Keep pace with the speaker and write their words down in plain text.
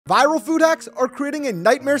Viral food hacks are creating a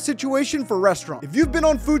nightmare situation for restaurants. If you've been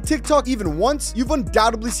on food TikTok even once, you've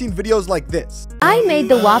undoubtedly seen videos like this. I made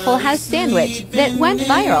the Waffle House sandwich that went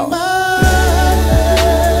viral.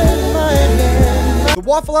 The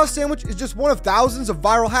Waffle House sandwich is just one of thousands of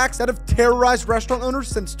viral hacks that have terrorized restaurant owners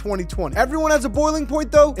since 2020. Everyone has a boiling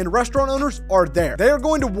point though, and restaurant owners are there. They are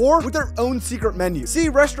going to war with their own secret menu. See,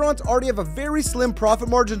 restaurants already have a very slim profit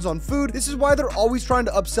margins on food. This is why they're always trying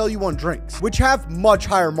to upsell you on drinks, which have much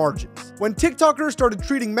higher margins. When TikTokers started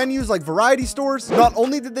treating menus like variety stores, not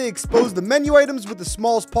only did they expose the menu items with the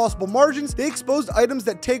smallest possible margins, they exposed items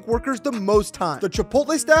that take workers the most time. The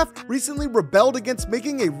Chipotle staff recently rebelled against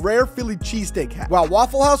making a rare Philly cheesesteak hack, while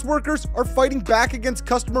Waffle House workers are fighting back against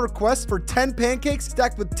customer requests for 10 pancakes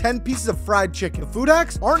stacked with 10 pieces of fried chicken. The food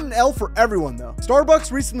hacks aren't an L for everyone though. Starbucks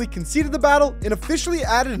recently conceded the battle and officially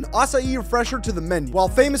added an acai refresher to the menu, while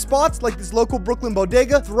famous spots like this local Brooklyn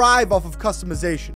bodega thrive off of customization.